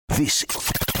This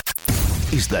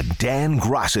is the Dan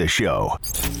Graca Show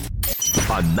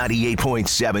on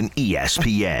 98.7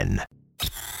 ESPN.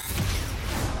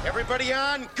 Everybody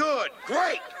on? Good.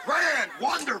 Great. Grand.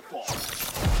 Wonderful.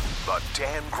 The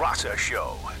Dan Graca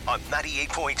Show on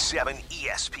 98.7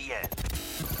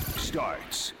 ESPN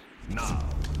starts now.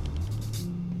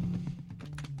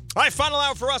 All right, final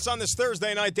hour for us on this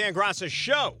Thursday night, Dan Graca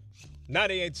Show.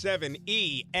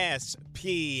 98.7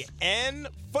 ESPN.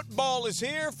 Football is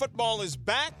here. Football is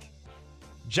back.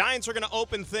 Giants are going to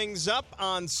open things up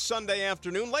on Sunday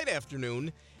afternoon, late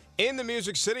afternoon, in the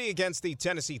Music City against the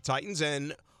Tennessee Titans.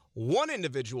 And one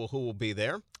individual who will be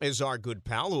there is our good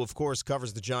pal, who, of course,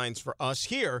 covers the Giants for us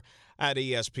here at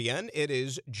ESPN. It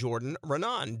is Jordan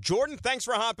Raanan. Jordan, thanks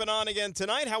for hopping on again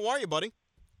tonight. How are you, buddy?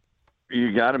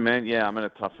 You got it, man. Yeah, I'm going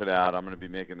to tough it out. I'm going to be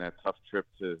making that tough trip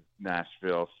to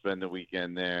Nashville, spend the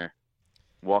weekend there,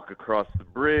 walk across the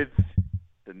bridge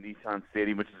to Nissan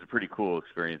Stadium, which is a pretty cool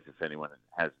experience if anyone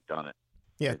hasn't done it.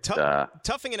 Yeah,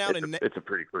 toughing it out it's a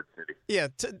pretty good city. Yeah,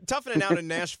 toughing it out in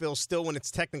Nashville still when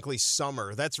it's technically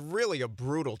summer. That's really a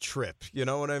brutal trip. You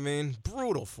know what I mean?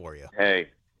 Brutal for you.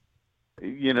 Hey,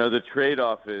 the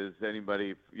trade-off is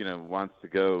anybody, wants to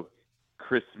go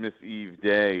Christmas Eve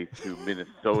day to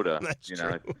Minnesota. That's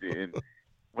true.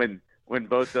 When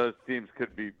both those teams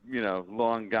could be,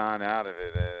 long gone out of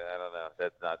it. I don't know.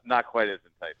 That's not quite as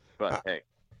enticing. But hey,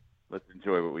 let's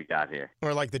enjoy what we got here.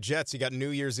 Or like the Jets, you got New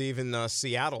Year's Eve in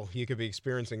Seattle. You could be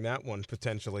experiencing that one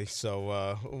potentially.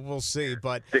 So we'll see.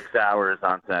 But 6 hours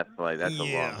on that flight. That's a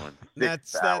long one.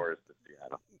 6 hours to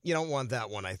Seattle. You don't want that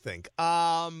one, I think.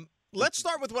 Let's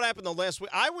start with what happened the last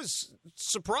week. I was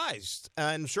surprised,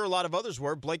 and I'm sure a lot of others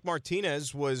were. Blake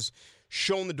Martinez was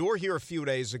shown the door here a few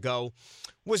days ago.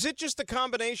 Was it just a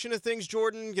combination of things,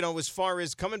 Jordan, as far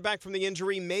as coming back from the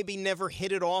injury, maybe never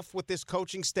hit it off with this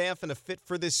coaching staff and a fit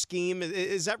for this scheme?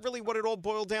 Is that really what it all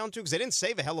boiled down to? Because they didn't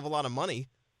save a hell of a lot of money.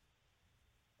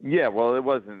 Yeah, well, it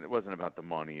wasn't about the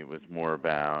money. It was more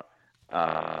about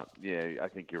I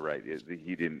think you're right.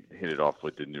 He didn't hit it off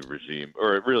with the new regime,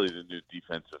 or really the new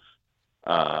defensive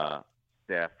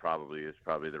staff probably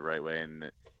the right way.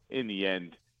 And in the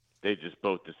end, they just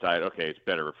both decide, okay, it's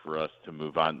better for us to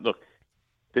move on. Look,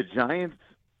 the Giants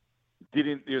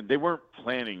they weren't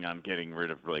planning on getting rid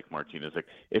of Blake Martinez. Like,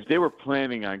 if they were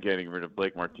planning on getting rid of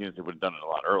Blake Martinez, they would have done it a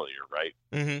lot earlier, right?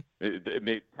 Mm-hmm. It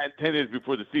made 10 days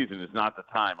before the season is not the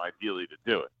time, ideally,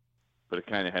 to do it. But it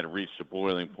kind of had reached a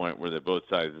boiling point where both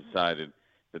sides decided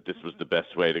that this was the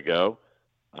best way to go.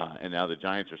 And now the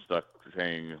Giants are stuck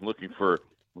looking for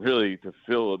really to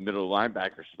fill a middle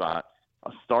linebacker spot,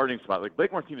 a starting spot. Like,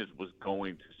 Blake Martinez was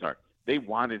going to start. They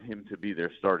wanted him to be their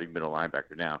starting middle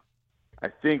linebacker. Now, I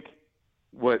think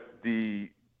what the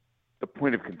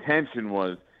point of contention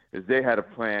is they had a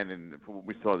plan, and what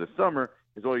we saw this summer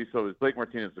is all you saw was Blake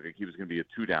Martinez looked like he was going to be a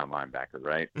two-down linebacker,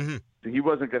 right? Mm-hmm. So he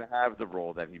wasn't going to have the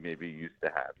role that he maybe used to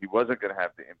have. He wasn't going to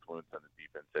have the influence on the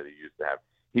defense that he used to have.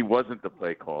 He wasn't the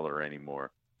play caller anymore.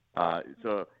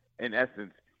 So, in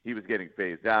essence, he was getting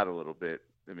phased out a little bit.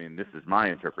 I mean, this is my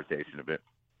interpretation of it.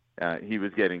 He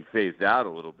was getting phased out a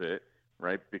little bit,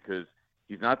 right, because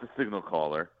he's not the signal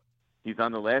caller. He's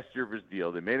on the last year of his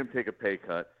deal. They made him take a pay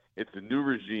cut. It's a new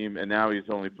regime, and now he's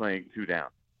only playing two down.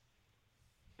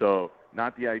 So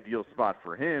not the ideal spot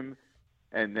for him.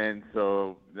 And then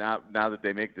so now that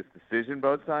they make this decision,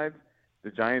 both sides,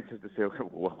 the Giants have to say, okay,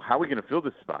 well, how are we going to fill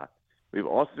this spot? We have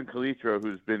Austin Calitro,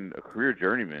 who's been a career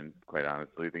journeyman, quite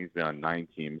honestly. I think he's been on 9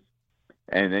 teams.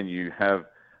 And then you have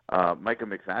Micah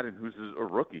McFadden, who's a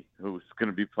rookie, who's going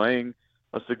to be playing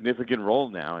a significant role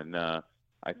now. And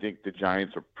I think the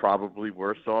Giants are probably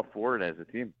worse off for it as a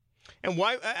team. And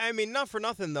why? I mean, not for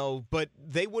nothing, though, but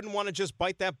they wouldn't want to just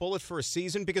bite that bullet for a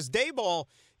season because Daboll,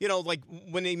 like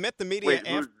when they met the media. Wait,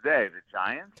 who's they? The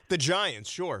Giants? The Giants,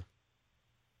 sure.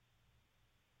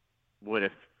 What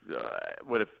if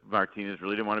Martinez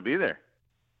really didn't want to be there?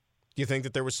 Do you think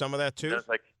that there was some of that too?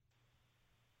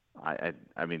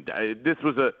 I mean, this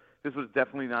was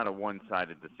definitely not a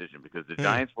one-sided decision because the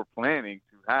Giants were planning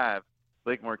to have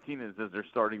Blake Martinez as their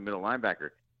starting middle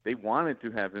linebacker. They wanted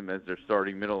to have him as their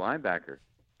starting middle linebacker,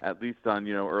 at least on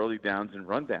early downs and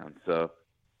rundowns. So,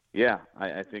 yeah,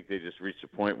 I think they just reached a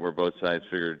point where both sides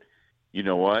figured, you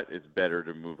know what, it's better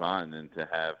to move on than to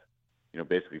have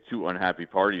basically two unhappy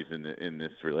parties in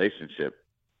this relationship.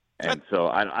 And so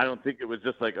I don't think it was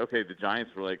just like, okay, the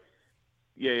Giants were like,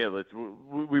 yeah,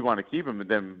 we want to keep him, and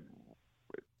then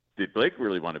did Blake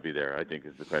really want to be there, I think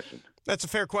is the question. That's a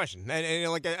fair question.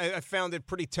 And like I found it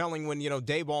pretty telling when,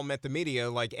 Daboll met the media,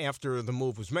 like after the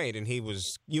move was made, and he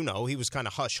was, he was kind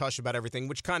of hush-hush about everything,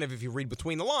 which kind of, if you read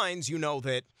between the lines,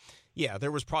 that Yeah,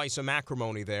 there was probably some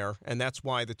acrimony there, and that's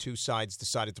why the two sides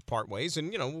decided to part ways.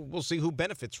 And, we'll see who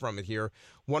benefits from it here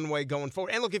one way going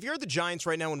forward. And, look, if you're the Giants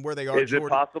right now and where they are, Is it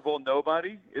possible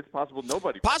nobody? It's possible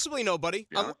nobody. Possibly nobody,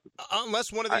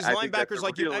 unless one of these linebackers think that's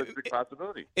like a realistic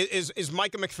possibility. Is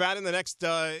Micah McFadden the next,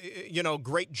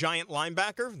 great Giant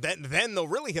linebacker? Then they'll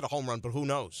really hit a home run, but who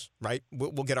knows, right?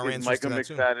 We'll get our answers to that Micah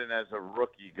soon. McFadden as a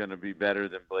rookie going to be better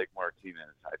than Blake Martinez?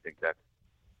 I think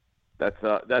that's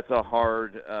a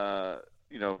hard,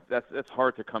 that's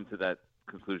hard to come to that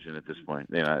conclusion at this point.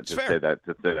 To say that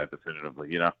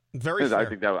definitively. Very fair. I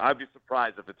think I'd be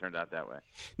surprised if it turned out that way.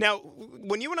 Now,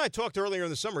 when you and I talked earlier in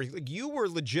the summer, you were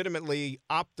legitimately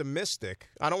optimistic.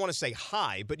 I don't want to say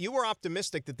high, but you were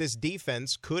optimistic that this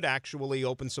defense could actually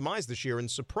open some eyes this year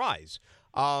and surprise.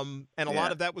 And a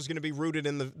lot of that was going to be rooted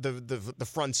in the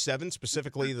front seven,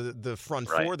 specifically the front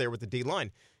four there with the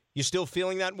D-line. You still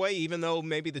feeling that way, even though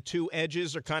maybe the two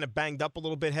edges are kind of banged up a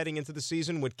little bit heading into the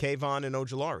season with Kayvon and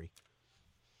Ojulari?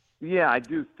 Yeah, I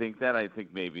do think that. I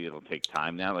think maybe it'll take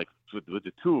time now, like with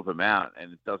the two of them out,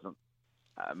 and it doesn't.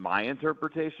 My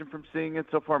interpretation from seeing it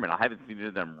so far, I haven't seen either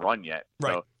of them run yet.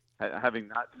 Right. So, having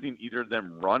not seen either of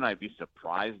them run, I'd be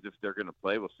surprised if they're going to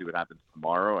play. We'll see what happens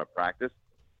tomorrow at practice.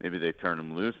 Maybe they turn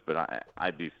them loose, but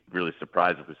I'd be really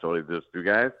surprised if we saw those two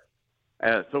guys.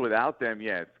 So without them,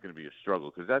 it's going to be a struggle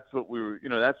because that's what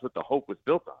that's what the hope was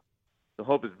built on. The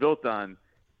hope is built on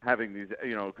having these,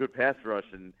 good pass rush,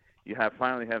 and you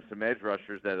finally have some edge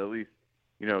rushers that at least,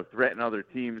 threaten other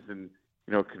teams and,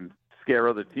 can scare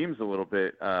other teams a little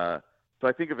bit. So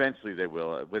I think eventually they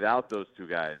will. Without those two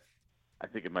guys, I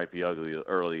think it might be ugly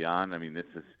early on. This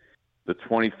is the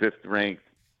 25th ranked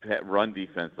run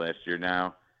defense last year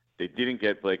now. They didn't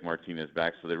get Blake Martinez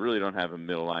back, so they really don't have a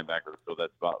middle linebacker to fill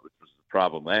that spot, which was the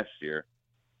problem last year.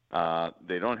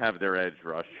 They don't have their edge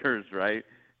rushers, right?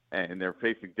 And they're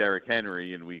facing Derrick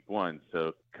Henry in week 1,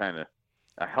 so kind of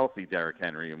a healthy Derrick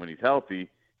Henry. And when he's healthy,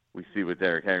 we see what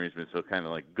Derrick Henry's been. So kind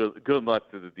of like good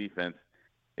luck to the defense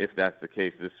if that's the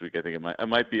case this week. I think it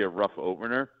might be a rough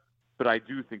opener, but I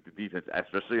do think the defense,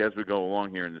 especially as we go along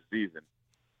here in the season,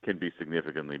 can be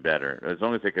significantly better. As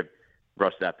long as they could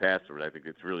rush that passer, I think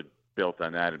it's really built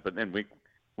on that. But then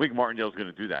Wink Martindale's going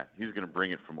to do that. He's going to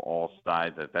bring it from all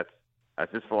sides.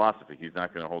 That's his philosophy. He's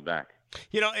not going to hold back.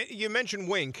 You mentioned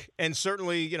Wink, and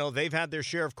certainly, they've had their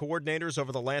share of coordinators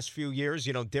over the last few years,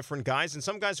 different guys, and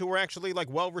some guys who were actually,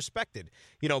 well-respected,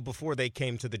 before they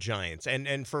came to the Giants.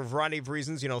 And for a variety of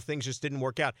reasons, things just didn't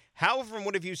work out. However,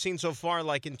 what have you seen so far,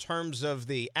 in terms of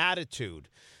the attitude,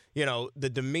 the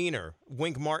demeanor,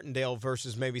 Wink Martindale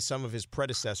versus maybe some of his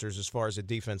predecessors as far as a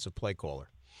defensive play caller?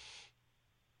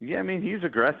 Yeah, he's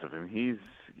aggressive. He's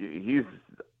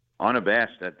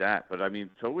unabashed at that. But,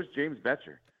 so was James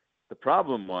Betcher. The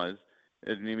problem was,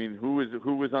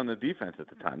 who was on the defense at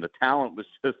the time? The talent was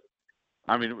just,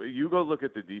 you go look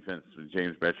at the defense when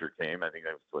James Betcher came. I think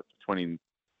that was, the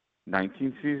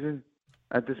 2019 season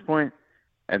at this point.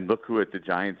 And look who the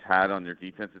Giants had on their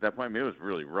defense at that point. It was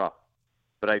really rough.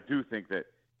 But I do think that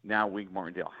now Wink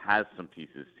Martindale has some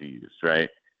pieces to use, right?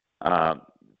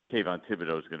 Kayvon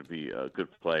Thibodeau is going to be a good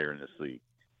player in this league.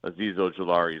 Azeez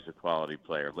Ojulari is a quality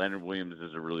player. Leonard Williams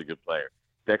is a really good player.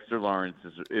 Dexter Lawrence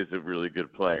is a really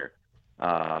good player.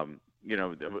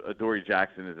 Adoree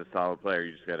Jackson is a solid player.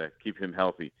 You just got to keep him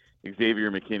healthy.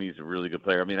 Xavier McKinney is a really good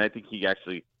player. I think he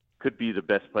actually could be the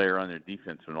best player on their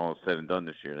defense when all is said and done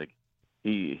this year.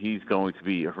 He's going to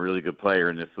be a really good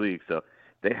player in this league. So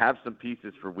they have some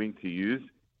pieces for Wink to use.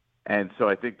 And so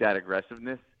I think that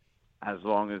aggressiveness, as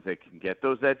long as they can get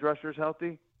those edge rushers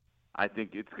healthy, I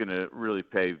think it's going to really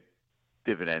pay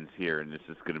dividends here. And this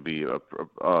is going to be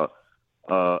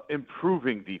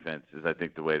improving defense is, I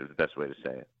think, the best way to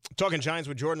say it. Talking Giants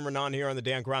with Jordan Raanan here on the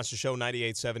Dan Graca Show,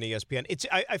 98.7 ESPN.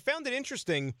 I found it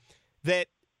interesting that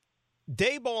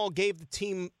Daboll gave the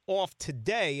team off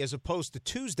today as opposed to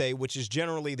Tuesday, which is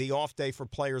generally the off day for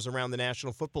players around the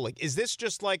National Football League. Is this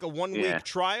just like a one-week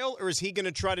trial, or is he going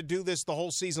to try to do this the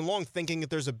whole season long, thinking that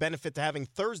there's a benefit to having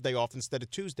Thursday off instead of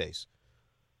Tuesdays?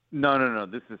 No.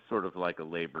 This is sort of like a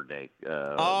Labor Day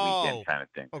weekend kind of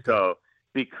thing. Okay. So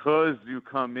because you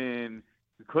come in,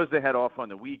 because they had off on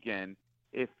the weekend,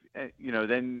 you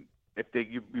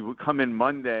would come in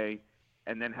Monday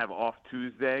and then have off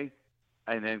Tuesday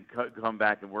and then come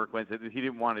back and work Wednesday. He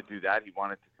didn't want to do that. He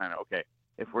wanted to kind of,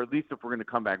 if we're going to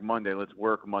come back Monday, let's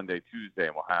work Monday, Tuesday,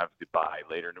 and we'll have the bye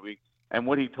later in the week. And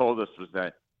what he told us was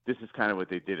that this is kind of what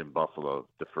they did in Buffalo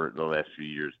for the last few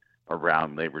years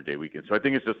around Labor Day weekend. So I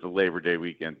think it's just a Labor Day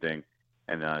weekend thing,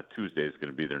 and Tuesday is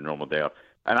going to be their normal day off.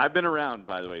 And I've been around,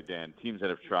 by the way, Dan, teams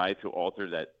that have tried to alter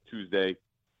that Tuesday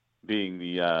being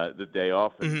the day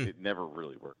off, and it never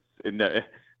really works.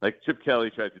 like Chip Kelly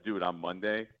tried to do it on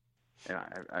Monday, and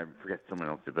I forget someone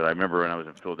else did, but I remember when I was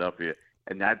in Philadelphia,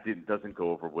 and that doesn't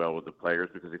go over well with the players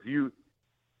because if you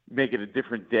make it a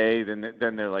different day, then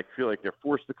they're like feel like they're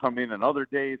forced to come in on other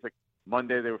days. Like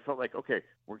Monday, they felt like, okay,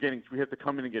 we have to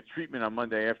come in and get treatment on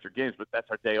Monday after games, but that's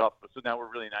our day off. So now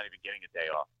we're really not even getting a day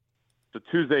off. So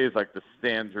Tuesday is like the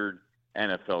standard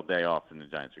NFL day off, and the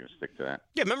Giants are going to stick to that.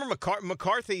 Yeah, remember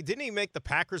McCarthy? Didn't he make the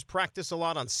Packers practice a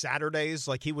lot on Saturdays?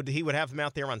 Like he would have them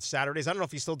out there on Saturdays. I don't know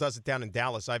if he still does it down in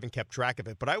Dallas. I haven't kept track of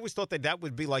it, but I always thought that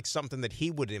would be like something that he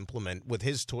would implement with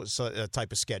his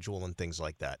type of schedule and things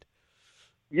like that.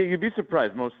 Yeah, you'd be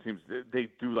surprised. Most teams they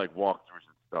do like walkthroughs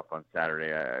and stuff on Saturday.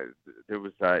 There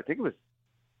was I think was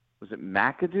it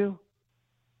McAdoo?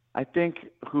 I think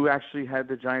who actually had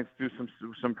the Giants do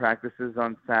some practices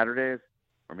on Saturdays.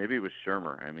 Or maybe it was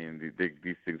Shermer. I mean,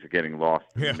 these things are getting lost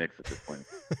in the mix at this point.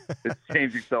 It's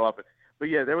changing so often. But,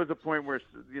 yeah, there was a point where,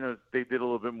 they did a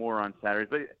little bit more on Saturdays.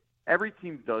 But every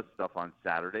team does stuff on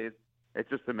Saturdays. It's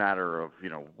just a matter of,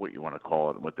 what you want to call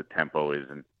it, what the tempo is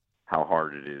and how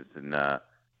hard it is. And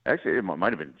actually, it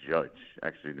might have been Judge,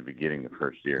 actually, in the beginning of the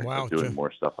first year. Wow, doing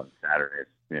more stuff on Saturdays.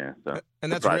 Yeah, so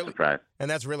and that's surprise. And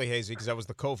that's really hazy because that was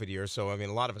the COVID year. So, I mean,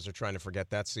 a lot of us are trying to forget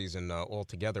that season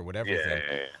altogether with everything.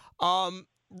 Yeah.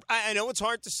 I know it's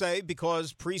hard to say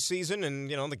because preseason and,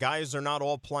 the guys are not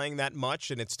all playing that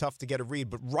much and it's tough to get a read.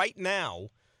 But right now,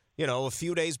 a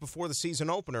few days before the season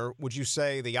opener, would you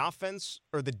say the offense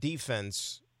or the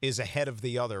defense is ahead of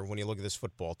the other when you look at this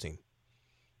football team?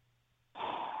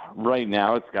 Right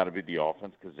now, it's got to be the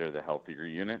offense because they're the healthier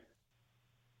unit.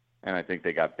 And I think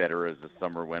they got better as the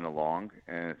summer went along.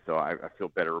 And so I feel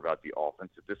better about the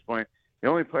offense at this point. The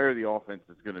only player the offense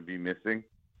is going to be missing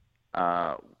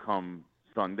come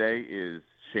Sunday is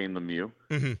Shane Lemieux,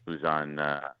 who's on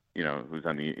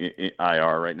the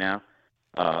IR right now.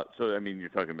 So I mean, you're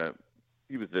talking about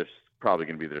he was probably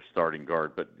going to be their starting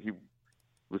guard, but he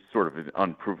was sort of an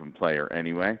unproven player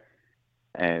anyway.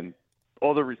 And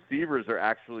all the receivers are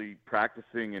actually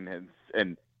practicing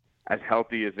and as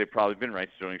healthy as they've probably been. Right,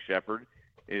 Sterling Shepard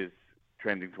is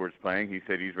trending towards playing. He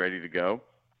said he's ready to go.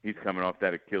 He's coming off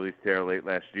that Achilles tear late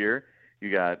last year.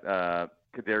 You got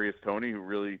Kadarius Toney, who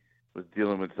really was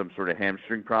dealing with some sort of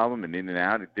hamstring problem and in and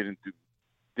out.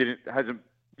 It hasn't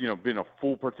been a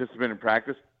full participant in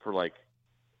practice for like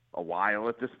a while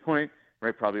at this point,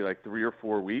 right? Probably like 3 or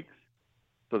 4 weeks.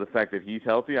 So the fact that he's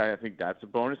healthy, I think that's a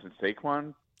bonus. And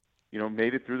Saquon,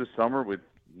 made it through the summer with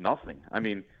nothing. I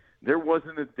mean, there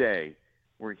wasn't a day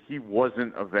where he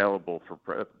wasn't available for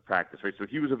practice, right? So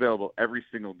he was available every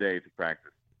single day to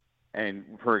practice. And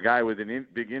for a guy with a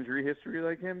big injury history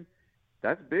like him,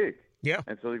 that's big. Yeah.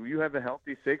 And so you have a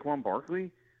healthy Saquon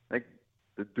Barkley, like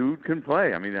the dude can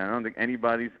play. I mean, I don't think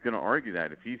anybody's going to argue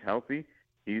that. If he's healthy,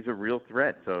 he's a real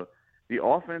threat. So the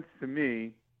offense, to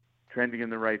me, trending in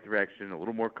the right direction, a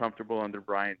little more comfortable under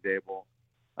Brian Dable,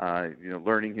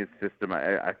 learning his system.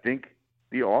 I think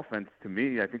the offense, to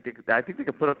me, I think they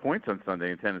could put up points on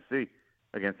Sunday in Tennessee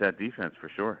against that defense for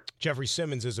sure. Jeffrey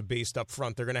Simmons is a beast up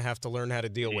front. They're going to have to learn how to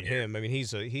deal with him. I mean,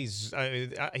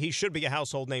 he should be a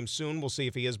household name soon. We'll see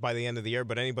if he is by the end of the year.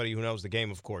 But anybody who knows the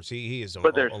game, of course, he is.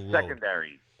 But they're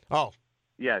secondary. Oh,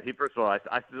 yeah. First of all,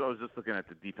 I was just looking at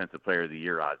the Defensive Player of the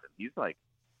Year odds, and he's like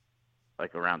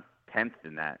around 10th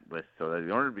in that list. So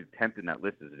in order to be 10th in that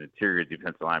list as an interior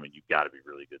defensive lineman, you've got to be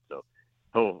really good. So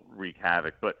he'll wreak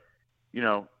havoc. But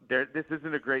this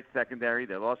isn't a great secondary.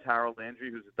 They lost Harold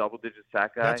Landry, who's a double-digit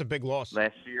sack guy. That's a big loss.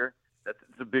 Last year. It's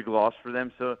a big loss for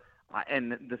them. So,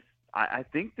 I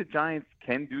think the Giants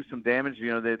can do some damage.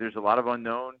 There's a lot of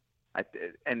unknown.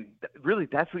 And really,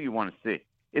 that's what you want to see.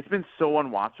 It's been so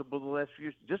unwatchable the last few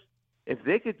years. Just if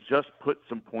they could just put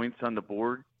some points on the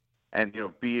board and,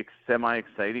 be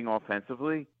semi-exciting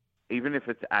offensively, even if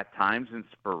it's at times and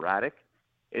sporadic,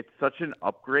 it's such an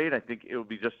upgrade. I think it will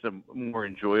be just a more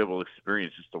enjoyable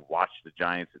experience just to watch the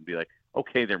Giants and be like,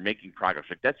 okay, they're making progress.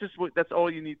 Like that's all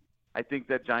you need. I think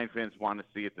that Giant fans want to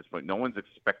see at this point. No one's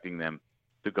expecting them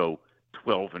to go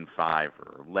 12-5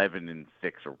 or 11-6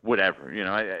 or whatever.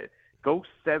 Go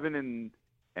 7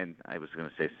 and I was going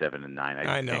to say 7-9.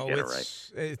 I know, can't get it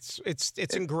right.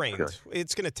 It's ingrained. Good.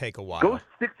 It's going to take a while. Go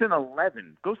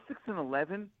 6-11. Go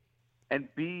 6-11 and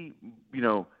be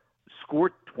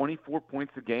score 24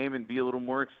 points a game and be a little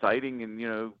more exciting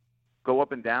and, go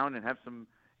up and down and have some,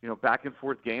 back and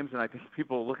forth games. And I think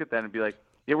people will look at that and be like,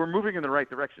 yeah, we're moving in the right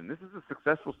direction. This is a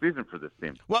successful season for this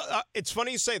team. Well, it's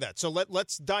funny you say that. So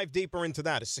let's dive deeper into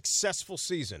that. A successful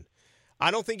season. I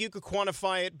don't think you could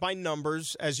quantify it by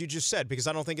numbers, as you just said, because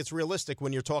I don't think it's realistic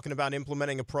when you're talking about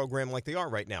implementing a program like they are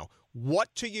right now.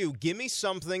 What to you, give me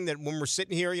something that when we're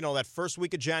sitting here, that first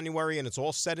week of January and it's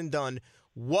all said and done,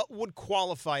 what would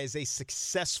qualify as a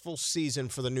successful season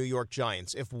for the New York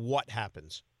Giants if what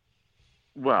happens?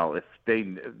 Well, if they,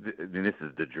 this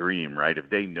is the dream, right?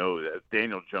 If they know that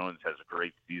Daniel Jones has a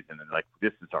great season and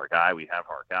this is our guy, we have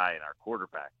our guy and our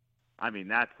quarterback. I mean,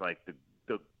 that's like the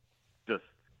just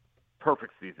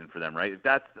perfect season for them, right?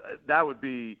 That would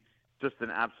be just an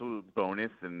absolute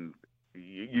bonus, and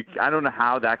I don't know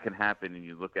how that can happen, and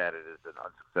you look at it as an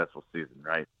unsuccessful season,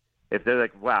 right? If they're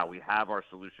like, wow, we have our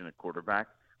solution at quarterback,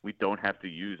 we don't have to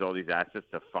use all these assets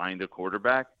to find a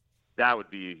quarterback, that would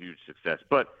be a huge success.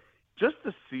 But just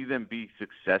to see them be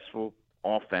successful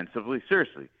offensively,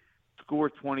 seriously,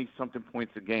 score 20-something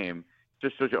points a game,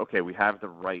 just shows you, okay, we have the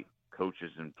right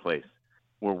coaches in place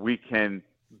where we can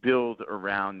build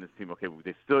around this team. Okay,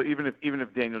 they still, even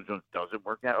if Daniel Jones doesn't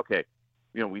work out, okay,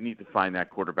 we need to find that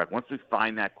quarterback. Once we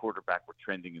find that quarterback, we're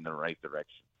trending in the right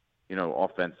direction,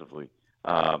 offensively.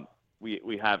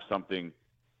 We have something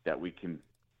that we can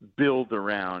build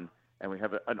around, and we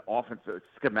have an offense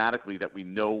schematically that we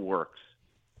know works.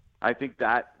 I think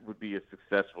that would be a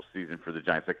successful season for the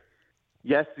Giants.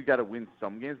 Yes, you got to win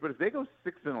some games, but if they go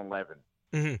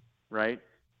 6-11, right,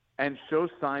 and show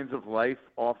signs of life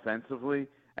offensively,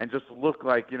 and just look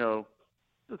like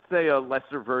let's say a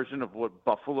lesser version of what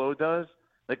Buffalo does,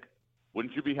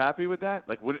 wouldn't you be happy with that?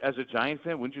 As a Giant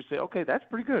fan, wouldn't you say, okay, that's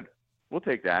pretty good, we'll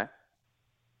take that?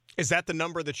 Is that the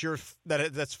number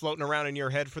that's floating around in your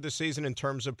head for the season in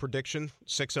terms of prediction?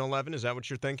 6-11, is that what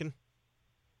you're thinking?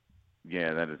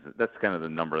 Yeah, that's kind of the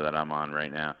number that I'm on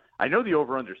right now. I know the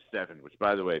over/under 7, which,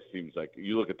 by the way, seems like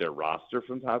you look at their roster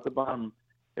from top to bottom.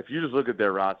 If you just look at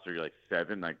their roster, you're like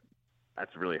 7,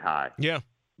 that's really high. Yeah.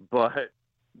 But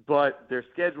their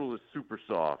schedule is super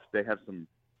soft. They have some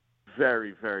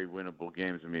very, very winnable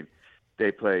games. I mean,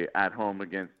 they play at home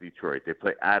against Detroit. They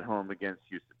play at home against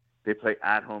Houston. They play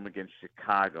at home against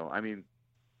Chicago. I mean,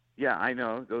 yeah, I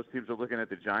know those teams are looking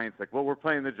at the Giants like, well, we're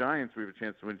playing the Giants. We have a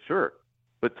chance to win. Sure.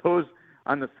 But those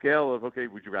on the scale of, okay,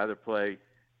 would you rather play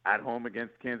at home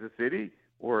against Kansas City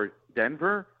or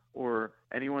Denver or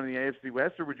anyone in the AFC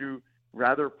West, or would you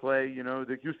rather play,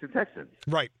 the Houston Texans?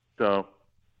 Right. So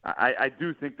I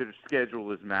do think that their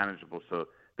schedule is manageable, so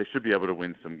they should be able to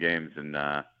win some games, and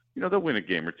they'll win a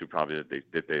game or two probably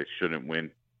that they shouldn't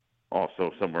win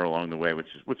also somewhere along the way, which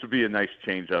would be a nice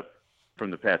change up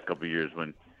from the past couple of years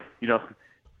when,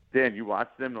 Dan, you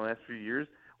watched them the last few years.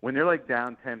 When they're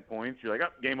down 10 points, you're like,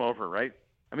 oh, game over, right?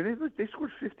 I mean, they scored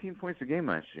 15 points a game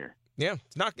last year. Yeah,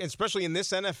 it's not, especially in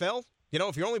this NFL.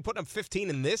 If you're only putting up 15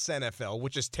 in this NFL,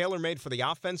 which is tailor-made for the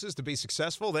offenses to be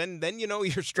successful, then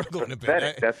you're struggling a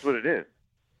bit. That's what it is.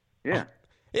 Yeah.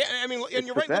 Yeah, I mean, and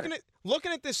you're right.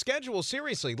 Looking at this schedule,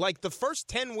 seriously, the first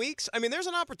 10 weeks, I mean, there's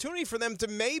an opportunity for them to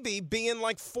maybe be in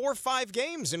 4 or 5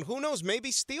 games, and who knows,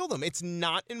 maybe steal them. It's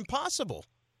not impossible.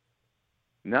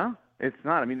 No, it's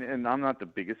not. I mean, and I'm not the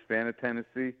biggest fan of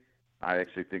Tennessee. I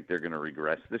actually think they're going to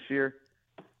regress this year.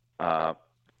 So,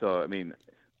 I mean,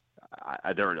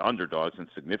 they're underdogs and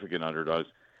significant underdogs,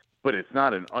 but it's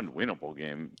not an unwinnable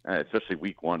game, especially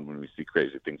week 1 when we see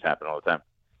crazy things happen all the time.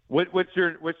 Where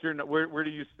do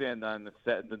you stand on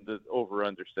the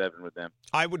over/under 7 with them?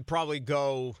 I would probably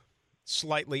go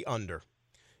slightly under.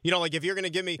 If you're going to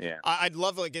give me, yeah. I'd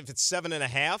love if it's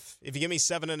 7.5. If you give me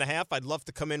 7.5, I'd love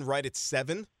to come in right at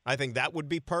 7. I think that would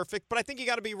be perfect. But I think you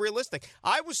got to be realistic.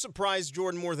 I was surprised,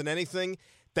 Jordan, more than anything,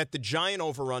 that the Giant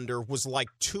over/under was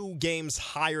 2 games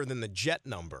higher than the Jet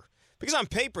number. Because on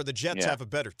paper, the Jets have a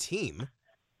better team.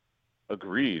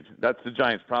 Agreed. That's the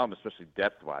Giants' problem, especially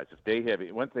depth-wise.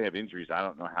 Once they have injuries, I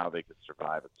don't know how they could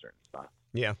survive at certain spots.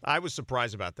 Yeah, I was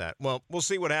surprised about that. Well, we'll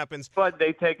see what happens. But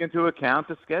they take into account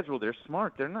the schedule. They're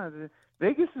smart. They're not.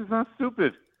 Vegas is not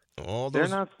stupid. They're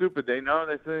not stupid. They know.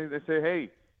 They say, hey,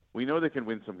 we know they can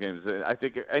win some games. I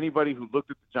think anybody who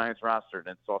looked at the Giants roster and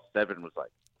then saw 7 was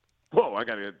like, whoa, I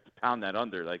got to pound that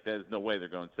under. There's no way they're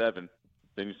going 7.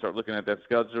 Then you start looking at that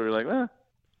schedule, you're like,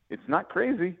 it's not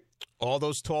crazy. All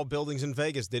those tall buildings in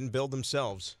Vegas didn't build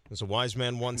themselves, as a wise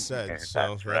man once said.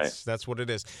 So that's what it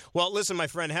is. Well, listen, my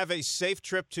friend, have a safe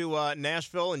trip to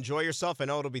Nashville. Enjoy yourself. I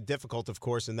know it'll be difficult, of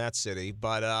course, in that city,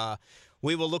 but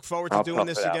we will look forward to doing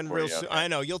this again real soon. Okay. I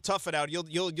know you'll tough it out.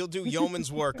 You'll do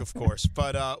yeoman's work, of course,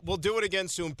 but we'll do it again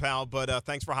soon, pal. But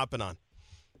thanks for hopping on.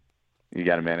 You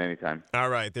got it, man. Anytime. All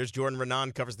right. There's Jordan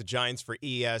Raanan, covers the Giants for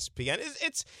ESPN.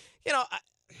 It's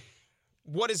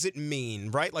what does it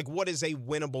mean, right? What is a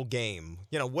winnable game?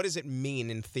 What does it mean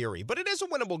in theory? But it is a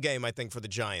winnable game, I think, for the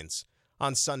Giants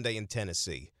on Sunday in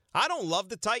Tennessee. I don't love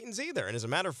the Titans either. And as a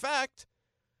matter of fact,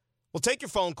 we'll take your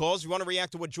phone calls. If you want to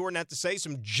react to what Jordan had to say,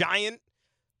 some giant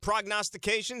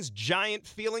prognostications, giant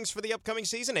feelings for the upcoming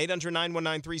season,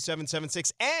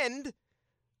 800-919-3776. And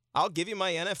I'll give you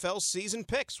my NFL season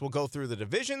picks. We'll go through the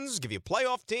divisions, give you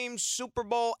playoff teams, Super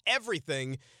Bowl,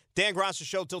 everything. Dan Grasser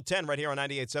Show till 10 right here on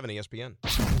 98.7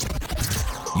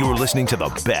 ESPN. You're listening to the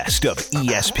best of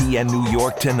ESPN New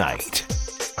York tonight.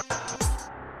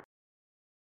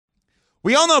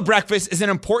 We all know breakfast is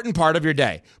an important part of your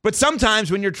day, but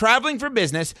sometimes when you're traveling for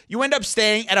business, you end up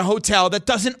staying at a hotel that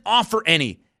doesn't offer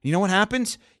any. You know what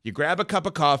happens? You grab a cup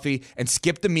of coffee and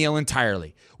skip the meal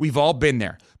entirely. We've all been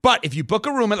there. But if you book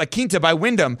a room at La Quinta by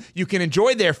Wyndham, you can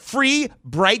enjoy their free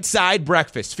Bright Side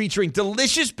breakfast featuring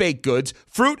delicious baked goods,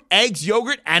 fruit, eggs,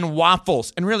 yogurt, and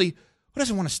waffles. And really, who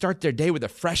doesn't want to start their day with a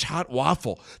fresh hot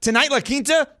waffle? Tonight, La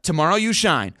Quinta, tomorrow you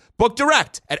shine. Book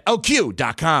direct at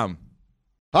lq.com.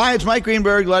 Hi, it's Mike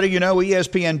Greenberg letting you know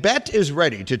ESPN Bet is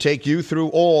ready to take you through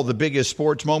all the biggest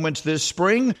sports moments this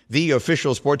spring. The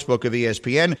official sportsbook of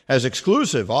ESPN has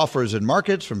exclusive offers and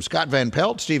markets from Scott Van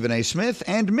Pelt, Stephen A. Smith,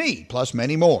 and me, plus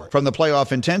many more. From the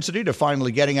playoff intensity to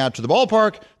finally getting out to the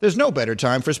ballpark, there's no better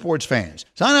time for sports fans.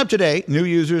 Sign up today. New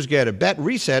users get a bet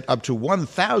reset up to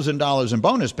 $1,000 in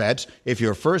bonus bets if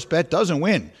your first bet doesn't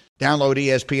win. Download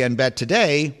ESPN Bet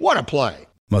today. What a play.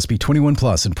 Must be 21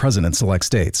 plus and present in select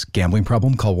states. Gambling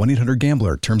problem? Call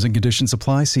 1-800-GAMBLER. Terms and conditions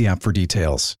apply. See app for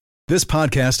details. This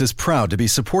podcast is proud to be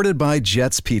supported by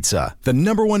Jets Pizza, the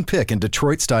 #1 pick in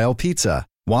Detroit-style pizza.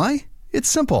 Why? It's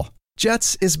simple.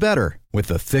 Jets is better. With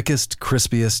the thickest,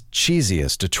 crispiest,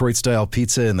 cheesiest Detroit-style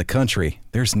pizza in the country,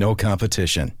 there's no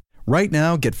competition. Right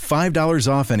now, get $5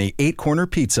 off any 8-corner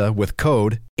pizza with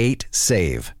code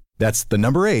 8SAVE. That's the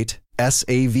number 8,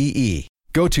 SAVE.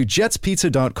 Go to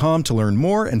jetspizza.com to learn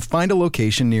more and find a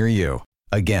location near you.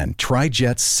 Again, try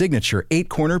Jet's signature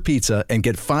 8-corner pizza and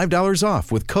get $5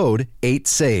 off with code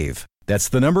 8SAVE. That's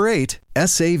the number 8,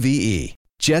 SAVE.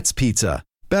 Jet's Pizza.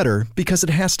 Better because it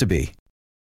has to be.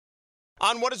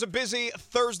 On what is a busy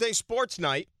Thursday sports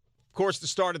night, of course, the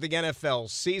start of the NFL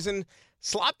season.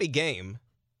 Sloppy game.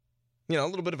 You know, a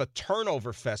little bit of a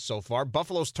turnover fest so far.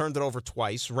 Buffalo's turned it over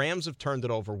twice. Rams have turned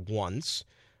it over once.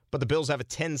 But the Bills have a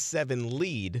 10-7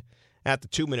 lead at the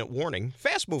 2-minute warning.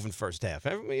 Fast-moving first half.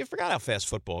 You forgot how fast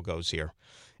football goes here.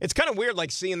 It's kind of weird,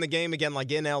 like, seeing the game again,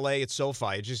 like, in L.A. at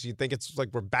SoFi. You think it's like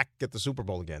we're back at the Super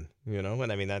Bowl again, you know?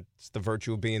 And, I mean, that's the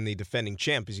virtue of being the defending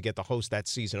champ is you get to host that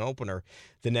season opener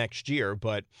the next year.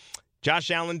 But Josh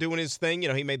Allen doing his thing. You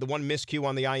know, he made the one miscue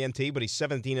on the INT, but he's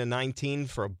 17-19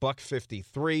 for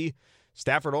 $153.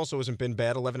 Stafford also hasn't been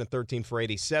bad, 11-13 for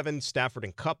 87. Stafford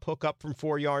and Kupp hook up from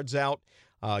 4 yards out.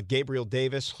 Gabriel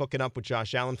Davis hooking up with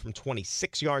Josh Allen from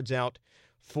 26 yards out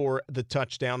for the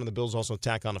touchdown, and the Bills also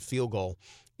tack on a field goal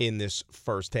in this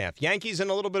first half. Yankees in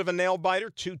a little bit of a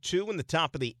nail-biter, 2-2 in the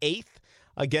top of the 8th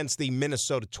against the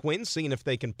Minnesota Twins, seeing if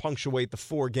they can punctuate the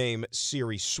 4-game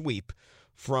series sweep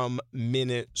from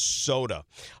Minnesota.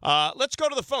 Let's go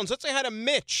to the phones. Let's say hi to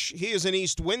Mitch. He is in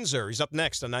East Windsor. He's up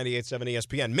next on 98.7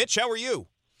 ESPN. Mitch, how are you?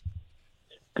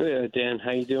 Good, Dan. How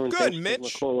you doing? Good,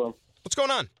 Mitch. What's going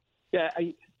on? Yeah,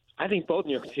 I think both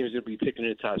New York teams are going to be picking in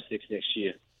the top 6 next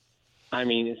year. I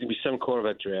mean, it's going to be some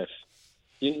quarterback draft.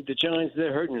 The Giants,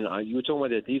 they're hurting. You were talking about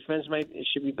their defense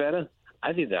should be better.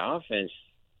 I think their offense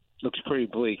looks pretty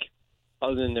bleak,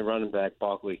 other than the running back,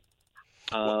 Barkley.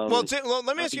 Well,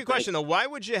 let me ask you a question, though. Why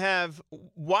would you have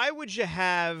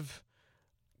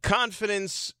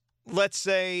confidence, let's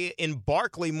say, in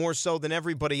Barkley more so than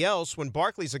everybody else when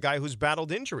Barkley's a guy who's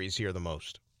battled injuries here the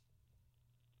most?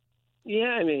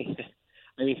 Yeah, I mean,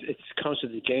 it comes to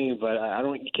the game, but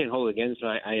you can't hold it against him.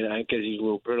 I guess he's a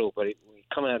little brittle, but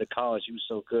coming out of college, he was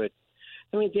so good.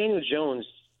 I mean, Daniel Jones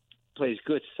plays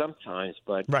good sometimes,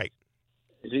 but right.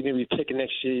 Is he going to be picking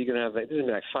next year? You're going to have there's going to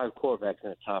be like 5 quarterbacks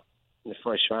in the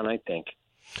first round, I think.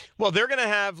 Well, they're going to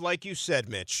have, like you said,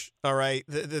 Mitch. All right,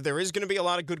 there is going to be a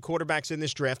lot of good quarterbacks in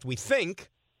this draft. We think.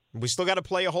 We still got to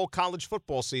play a whole college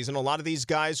football season. A lot of these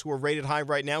guys who are rated high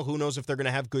right now, who knows if they're going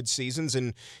to have good seasons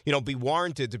and, you know, be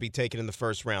warranted to be taken in the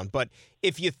first round. But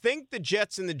if you think the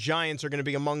Jets and the Giants are going to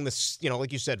be among the, you know,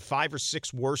 like you said, 5 or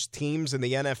 6 worst teams in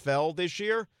the NFL this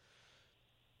year,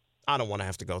 I don't want to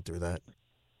have to go through that.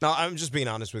 No, I'm just being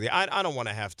honest with you. I don't want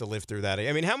to have to live through that.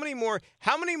 I mean, how many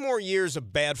more years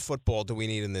of bad football do we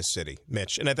need in this city,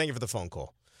 Mitch? And I thank you for the phone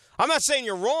call. I'm not saying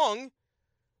you're wrong.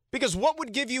 Because what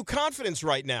would give you confidence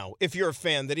right now if you're a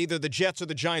fan that either the Jets or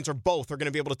the Giants or both are going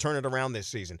to be able to turn it around this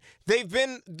season? They've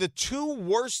been the 2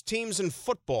 worst teams in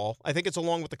football. I think it's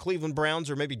along with the Cleveland Browns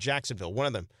or maybe Jacksonville, one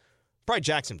of them. Probably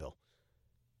Jacksonville.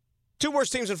 2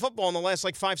 worst teams in football in the last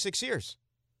 5-6 years.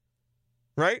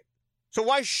 right? So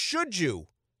why should you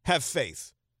have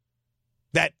faith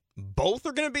that both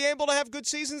are going to be able to have good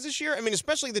seasons this year? I mean,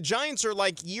 especially the Giants are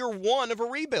like year one of a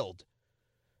rebuild.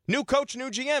 New coach, new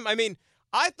GM. I mean,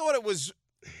 I thought it was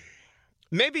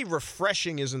maybe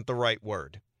refreshing isn't the right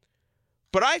word,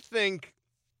 but I think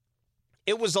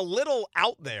it was a little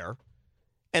out there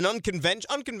and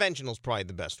unconventional is probably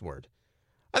the best word.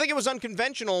 I think it was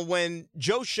unconventional when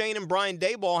Joe Shane and Brian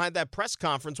Daboll had that press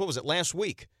conference. What was it, last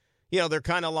week? You know, they're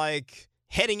kind of like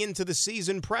heading into the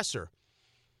season presser.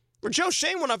 Where Joe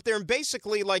Shane went up there and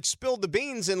basically like spilled the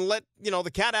beans and let, you know,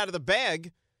 the cat out of the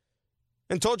bag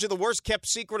and told you the worst kept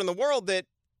secret in the world that,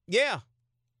 yeah,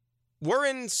 we're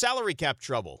in salary cap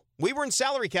trouble. We were in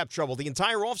salary cap trouble the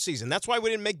entire offseason. That's why we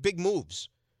didn't make big moves,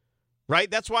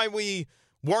 right? That's why we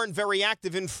weren't very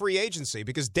active in free agency,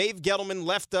 because Dave Gettleman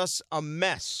left us a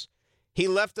mess. He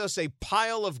left us a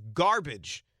pile of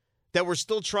garbage that we're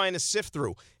still trying to sift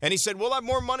through. And he said, we'll have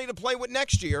more money to play with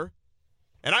next year.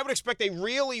 And I would expect a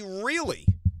really, really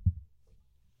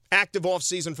active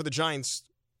offseason for the Giants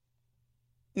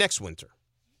next winter,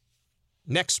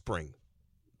 next spring.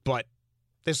 But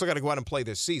they still got to go out and play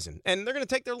this season. And they're going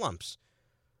to take their lumps.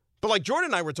 But like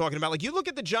Jordan and I were talking about, like you look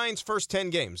at the Giants' first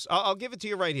 10 games. I'll give it to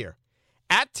you right here.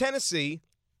 At Tennessee,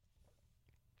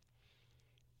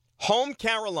 home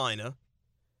Carolina,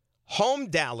 home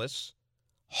Dallas,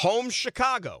 home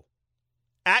Chicago,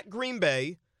 at Green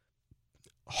Bay,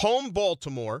 home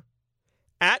Baltimore,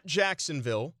 at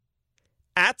Jacksonville,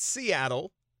 at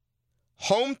Seattle,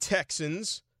 home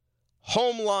Texans,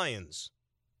 home Lions.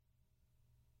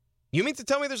 You mean to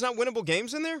tell me there's not winnable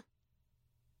games in there?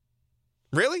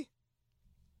 Really?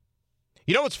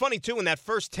 You know what's funny, too? In that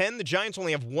first 10, the Giants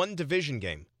only have one division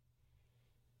game.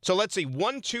 So let's see.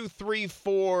 1, 2, 3,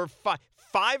 4, 5.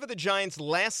 5 of the Giants'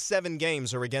 last 7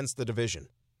 games are against the division.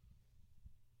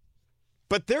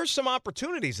 But there's some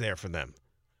opportunities there for them.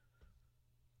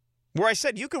 Where I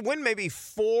said you could win maybe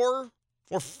 4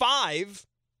 or 5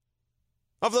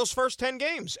 of those first 10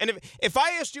 games. And if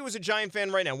I asked you as a Giant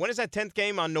fan right now, when is that 10th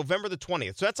game? On November the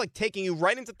 20th. So that's like taking you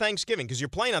right into Thanksgiving, because you're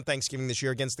playing on Thanksgiving this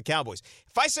year against the Cowboys.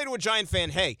 If I say to a Giant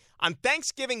fan, hey, on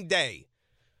Thanksgiving Day,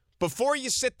 before you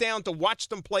sit down to watch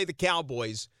them play the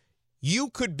Cowboys, you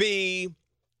could be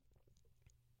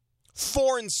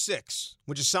 4-6.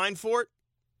 Would you sign for it?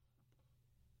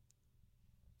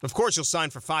 Of course, you'll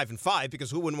sign for 5-5, because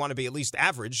who wouldn't want to be at least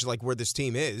average, like where this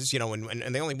team is, you know,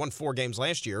 and they only won 4 games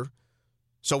last year.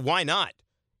 So why not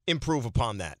improve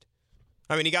upon that?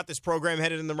 I mean, you got this program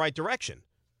headed in the right direction.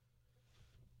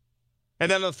 And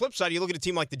then on the flip side, you look at a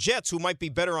team like the Jets, who might be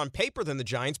better on paper than the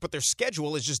Giants, but their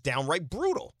schedule is just downright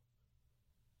brutal.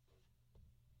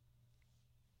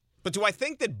 But do I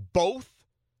think that both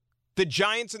the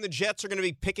Giants and the Jets are going to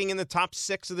be picking in the top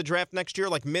 6 of the draft next year,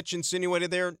 like Mitch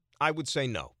insinuated there? I would say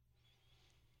no.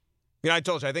 You know, I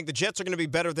told you, I think the Jets are going to be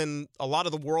better than a lot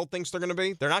of the world thinks they're going to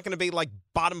be. They're not going to be like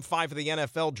bottom 5 of the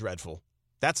NFL dreadful.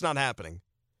 That's not happening.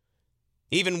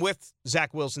 Even with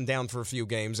Zach Wilson down for a few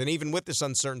games, and even with this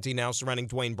uncertainty now surrounding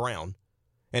Dwayne Brown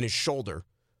and his shoulder,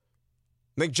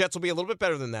 I think Jets will be a little bit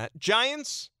better than that.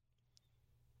 Giants,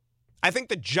 I think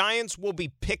the Giants will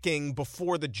be picking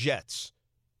before the Jets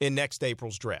in next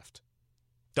April's draft.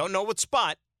 Don't know what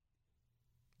spot,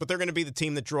 but they're going to be the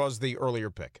team that draws the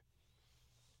earlier pick.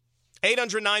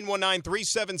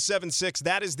 800-919-3776.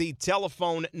 That is the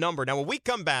telephone number. Now, when we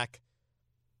come back,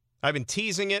 I've been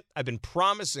teasing it. I've been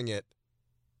promising it.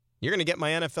 You're going to get my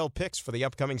NFL picks for the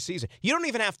upcoming season. You don't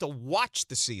even have to watch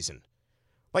the season.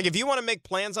 Like, if you want to make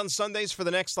plans on Sundays for the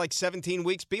next, 17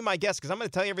 weeks, be my guest, because I'm going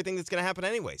to tell you everything that's going to happen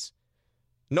anyways.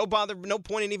 No bother, no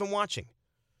point in even watching.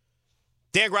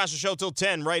 Dan Grasso Show till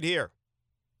 10 right here.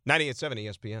 98.7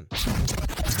 ESPN.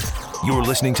 You're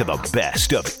listening to the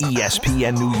best of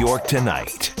ESPN New York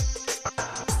tonight.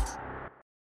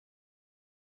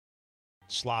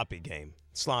 Sloppy game.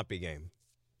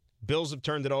 Bills have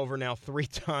turned it over now 3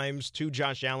 times, 2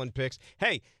 Josh Allen picks.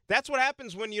 Hey, that's what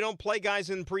happens when you don't play guys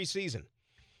in preseason.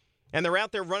 And they're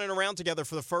out there running around together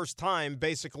for the first time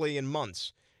basically in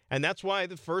months. And that's why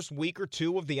the first week or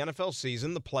 2 of the NFL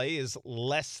season, the play is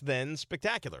less than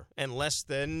spectacular and less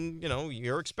than,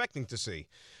 you're expecting to see.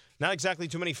 Not exactly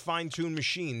too many fine-tuned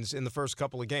machines in the first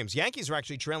couple of games. Yankees are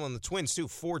actually trailing the Twins, too,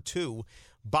 4-2,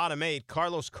 bottom 8.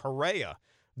 Carlos Correa,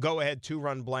 go-ahead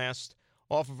 2-run blast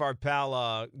off of our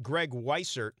pal Greg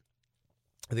Weissert,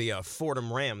 the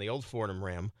Fordham Ram, the old Fordham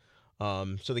Ram.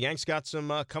 So the Yanks got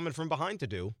some coming from behind to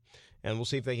do, and we'll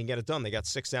see if they can get it done. They got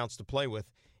 6 outs to play with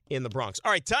in the Bronx.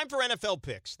 All right, time for NFL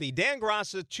picks. The Dan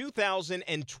Grasso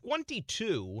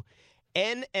 2022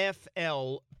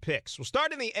 NFL picks. We'll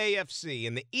start in the AFC.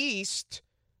 In the East,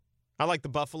 I like the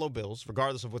Buffalo Bills,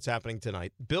 regardless of what's happening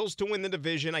tonight. Bills to win the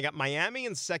division. I got Miami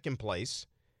in second place.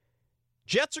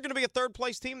 Jets are going to be a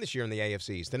third-place team this year in the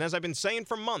AFC East. And as I've been saying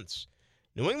for months,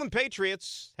 New England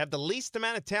Patriots have the least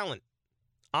amount of talent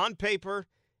on paper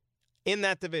in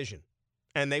that division.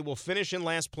 And they will finish in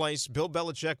last place. Bill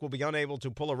Belichick will be unable to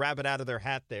pull a rabbit out of their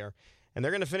hat there. And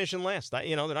they're going to finish in last.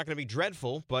 They're not going to be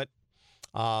dreadful, but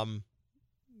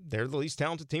they're the least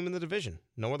talented team in the division.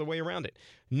 No other way around it.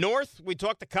 North, we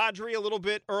talked to Kadri a little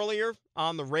bit earlier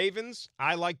on the Ravens.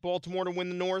 I like Baltimore to win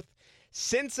the North.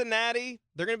 Cincinnati,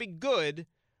 they're going to be good,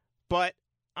 but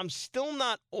I'm still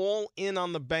not all in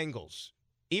on the Bengals,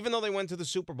 even though they went to the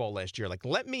Super Bowl last year. Like,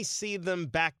 let me see them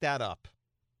back that up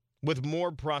with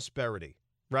more prosperity,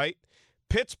 right?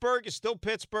 Pittsburgh is still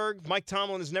Pittsburgh. Mike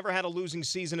Tomlin has never had a losing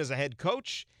season as a head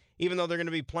coach, even though they're going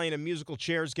to be playing a musical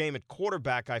chairs game at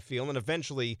quarterback, I feel, and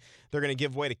eventually they're going to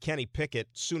give way to Kenny Pickett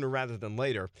sooner rather than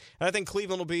later. And I think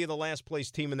Cleveland will be the last-place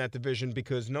team in that division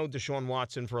because no Deshaun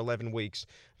Watson for 11 weeks.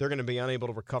 They're going to be unable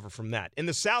to recover from that. In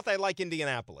the South, I like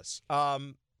Indianapolis.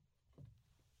 I've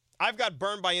got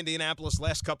burned by Indianapolis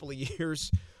last couple of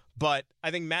years, but I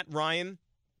think Matt Ryan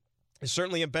is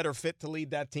certainly a better fit to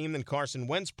lead that team than Carson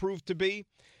Wentz proved to be.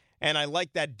 And I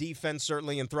like that defense,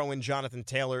 certainly, and throw in Jonathan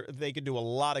Taylor. They could do a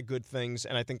lot of good things,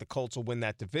 and I think the Colts will win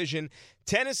that division.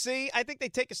 Tennessee, I think they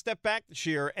take a step back this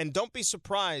year, and don't be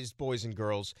surprised, boys and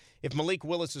girls, if Malik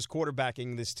Willis is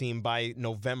quarterbacking this team by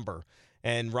November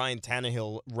and Ryan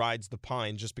Tannehill rides the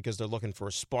pine just because they're looking for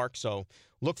a spark. So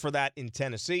look for that in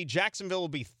Tennessee. Jacksonville will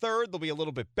be third. They'll be a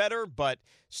little bit better, but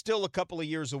still a couple of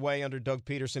years away under Doug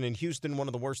Peterson. And Houston, one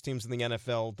of the worst teams in the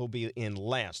NFL, they'll be in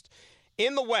last.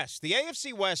 In the West, the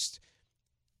AFC West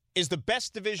is the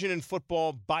best division in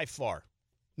football by far.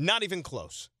 Not even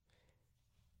close.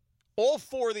 All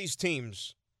four of these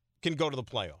teams can go to the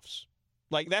playoffs.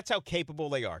 Like, that's how capable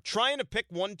they are. Trying to pick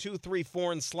 1, 2, 3,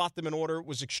 4 and slot them in order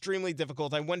was extremely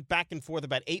difficult. I went back and forth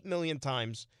about 8 million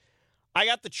times. I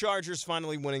got the Chargers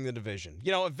finally winning the division.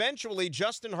 Eventually,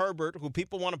 Justin Herbert, who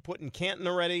people want to put in Canton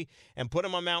already and put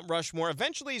him on Mount Rushmore,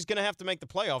 eventually he's going to have to make the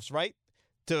playoffs, right?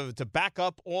 To back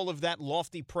up all of that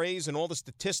lofty praise and all the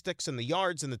statistics and the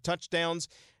yards and the touchdowns.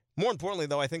 More importantly,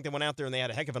 though, I think they went out there and they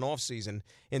had a heck of an offseason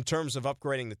in terms of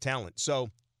upgrading the talent. So,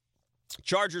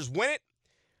 Chargers win it.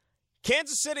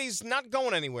 Kansas City's not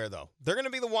going anywhere, though. They're going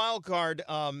to be the wild card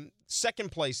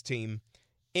second-place team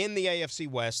in the AFC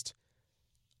West.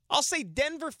 I'll say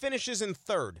Denver finishes in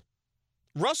third.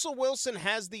 Russell Wilson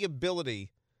has the ability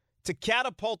to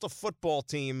catapult a football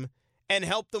team and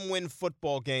help them win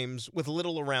football games with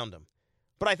little around him.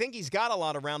 But I think he's got a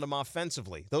lot around him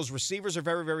offensively. Those receivers are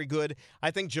very, very good.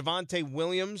 I think Javonte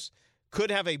Williams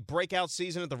could have a breakout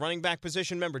season at the running back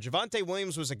position. Remember, Javonte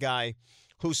Williams was a guy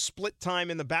who split time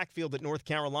in the backfield at North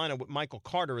Carolina with Michael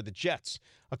Carter of the Jets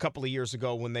a couple of years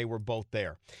ago when they were both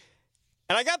there.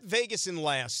 And I got Vegas in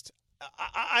last.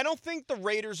 I don't think the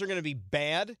Raiders are going to be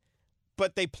bad,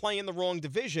 but they play in the wrong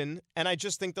division, and I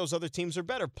just think those other teams are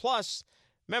better. Plus,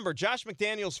 remember, Josh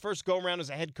McDaniels' first go-around as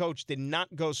a head coach did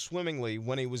not go swimmingly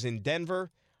when he was in Denver.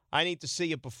 I need to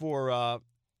see it before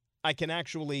I can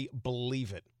actually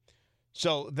believe it.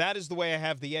 So that is the way I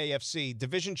have the AFC.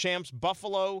 Division champs,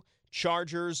 Buffalo,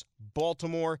 Chargers,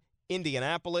 Baltimore,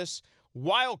 Indianapolis.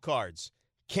 Wild cards,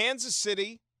 Kansas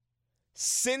City,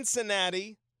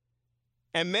 Cincinnati,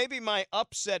 and maybe my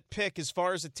upset pick as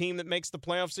far as a team that makes the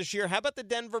playoffs this year. How about the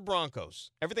Denver Broncos?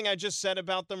 Everything I just said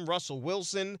about them, Russell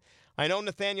Wilson. I know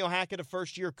Nathaniel Hackett, a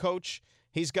first-year coach.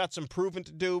 He's got some proving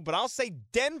to do, but I'll say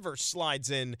Denver slides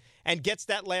in and gets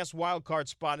that last wild card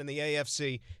spot in the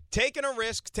AFC. Taking a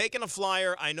risk, taking a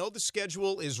flyer. I know the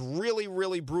schedule is really,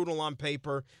 really brutal on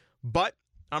paper, but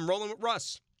I'm rolling with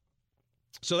Russ.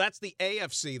 So that's the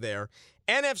AFC there.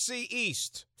 NFC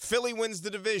East, Philly wins the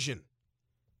division.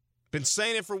 Been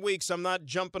saying it for weeks. I'm not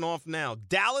jumping off now.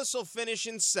 Dallas will finish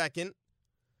in second.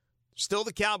 Still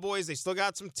the Cowboys. They still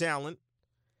got some talent.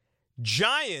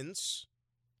 Giants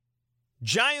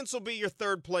will be your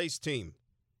third-place team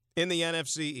in the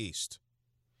NFC East.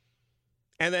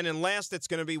 And then in last, it's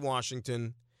going to be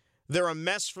Washington. They're a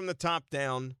mess from the top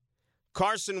down.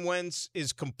 Carson Wentz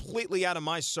is completely out of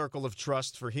my circle of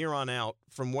trust for here on out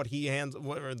from what he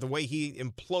the way he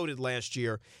imploded last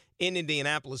year in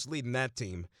Indianapolis leading that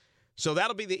team. So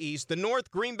that'll be the East. The North,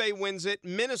 Green Bay wins it.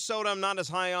 Minnesota, I'm not as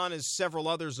high on as several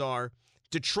others are.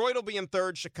 Detroit will be in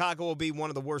third. Chicago will be one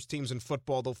of the worst teams in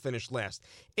football. They'll finish last.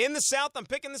 In the South, I'm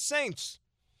picking the Saints.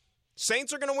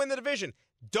 Saints are going to win the division.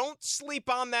 Don't sleep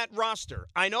on that roster.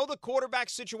 I know the quarterback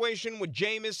situation with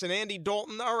Jameis and Andy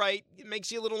Dalton, all right, it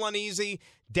makes you a little uneasy.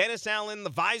 Dennis Allen, the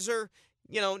visor,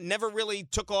 never really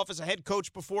took off as a head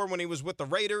coach before when he was with the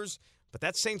Raiders. But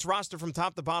that Saints roster from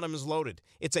top to bottom is loaded.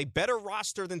 It's a better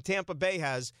roster than Tampa Bay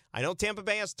has. I know Tampa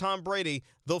Bay has Tom Brady.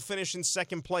 They'll finish in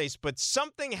second place, but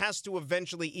something has to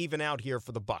eventually even out here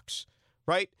for the Bucs,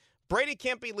 right? Brady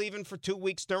can't be leaving for 2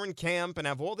 weeks during camp and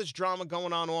have all this drama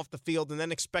going on off the field and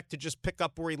then expect to just pick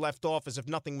up where he left off as if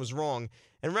nothing was wrong.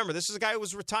 And remember, this is a guy who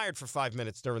was retired for 5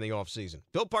 minutes during the offseason.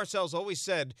 Bill Parcells always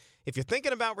said, if you're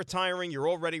thinking about retiring, you're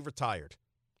already retired.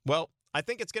 Well, I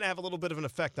think it's going to have a little bit of an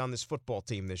effect on this football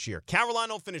team this year.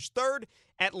 Carolina will finish third.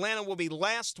 Atlanta will be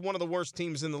last, one of the worst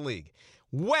teams in the league.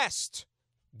 West,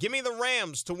 give me the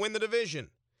Rams to win the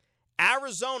division.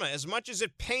 Arizona, as much as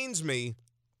it pains me,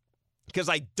 because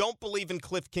I don't believe in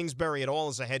Cliff Kingsbury at all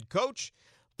as a head coach,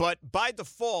 but by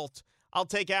default, I'll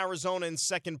take Arizona in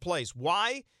second place.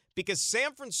 Why? Because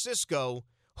San Francisco,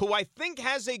 who I think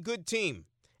has a good team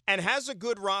and has a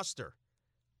good roster,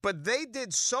 but they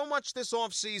did so much this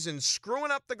offseason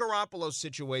screwing up the Garoppolo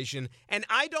situation, and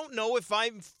I don't know if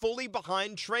I'm fully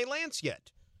behind Trey Lance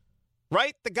yet.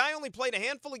 Right? The guy only played a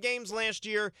handful of games last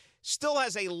year, still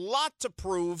has a lot to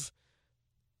prove.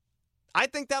 I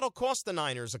think that'll cost the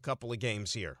Niners a couple of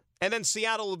games here. And then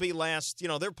Seattle will be last. You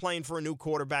know, they're playing for a new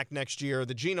quarterback next year.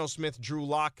 The Geno Smith, Drew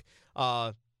Lock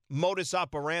modus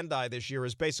operandi this year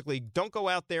is basically don't go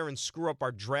out there and screw up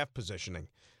our draft positioning.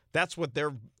 That's what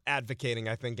they're advocating,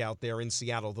 I think, out there in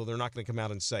Seattle, though they're not going to come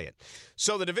out and say it.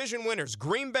 So the division winners,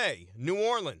 Green Bay, New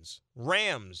Orleans,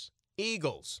 Rams,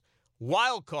 Eagles,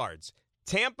 wild cards,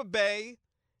 Tampa Bay,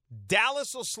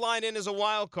 Dallas will slide in as a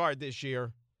wild card this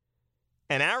year,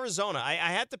 and Arizona. I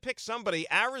had to pick somebody.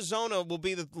 Arizona will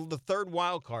be the third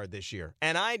wild card this year,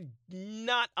 and I'm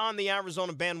not on the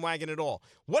Arizona bandwagon at all.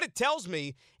 What it tells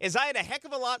me is I had a heck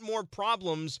of a lot more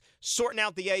problems sorting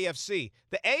out the AFC.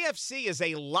 The AFC is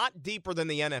a lot deeper than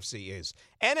the NFC is.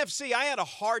 NFC, I had a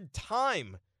hard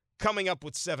time coming up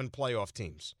with 7 playoff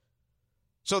teams.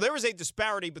 So there is a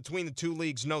disparity between the two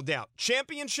leagues, no doubt.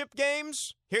 Championship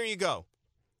games, here you go.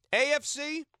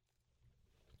 AFC,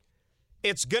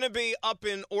 it's going to be up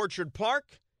in Orchard Park.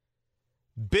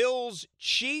 Bills,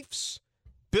 Chiefs.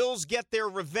 Bills get their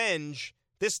revenge.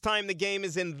 This time the game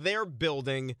is in their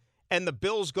building, and the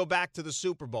Bills go back to the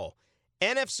Super Bowl.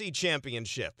 NFC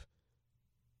Championship.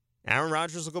 Aaron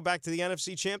Rodgers will go back to the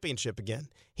NFC Championship again.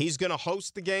 He's going to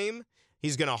host the game.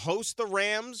 He's going to host the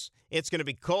Rams. It's going to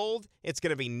be cold. It's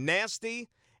going to be nasty.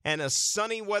 And a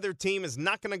sunny weather team is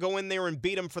not going to go in there and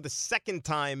beat them for the second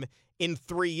time in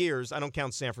 3 years. I don't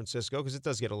count San Francisco because it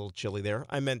does get a little chilly there.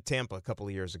 I meant Tampa a couple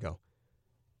of years ago.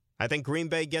 I think Green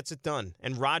Bay gets it done,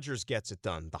 and Rodgers gets it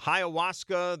done. The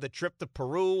ayahuasca, the trip to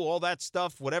Peru, all that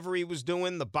stuff, whatever he was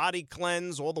doing, the body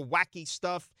cleanse, all the wacky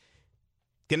stuff,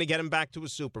 going to get him back to a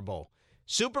Super Bowl.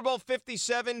 Super Bowl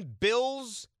 57,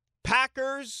 Bills,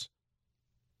 Packers.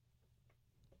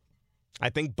 I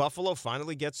think Buffalo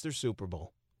finally gets their Super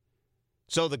Bowl.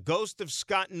 So the ghost of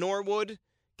Scott Norwood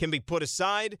can be put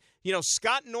aside. You know,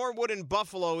 Scott Norwood in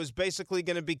Buffalo is basically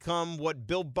going to become what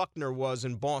Bill Buckner was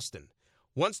in Boston.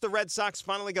 Once the Red Sox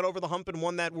finally got over the hump and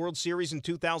won that World Series in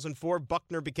 2004,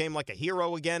 Buckner became like a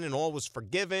hero again and all was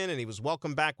forgiven, and he was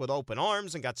welcomed back with open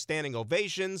arms and got standing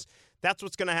ovations. That's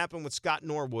what's going to happen with Scott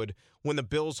Norwood when the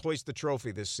Bills hoist the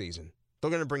trophy this season. They're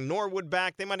going to bring Norwood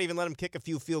back. They might even let him kick a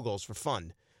few field goals for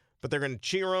fun. But they're going to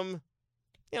cheer him.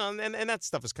 You know, and that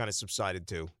stuff has kind of subsided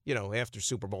too, you know, after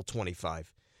Super Bowl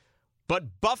 25.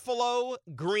 But Buffalo,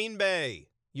 Green Bay,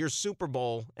 your Super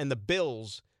Bowl, and the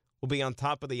Bills will be on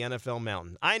top of the NFL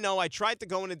mountain. I know I tried to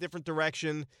go in a different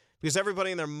direction because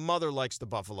everybody and their mother likes the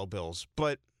Buffalo Bills,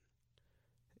 but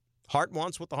heart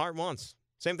wants what the heart wants.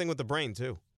 Same thing with the brain,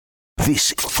 too.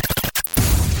 This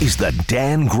is the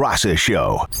Dan Graca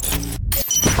Show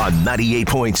on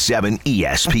 98.7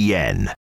 ESPN.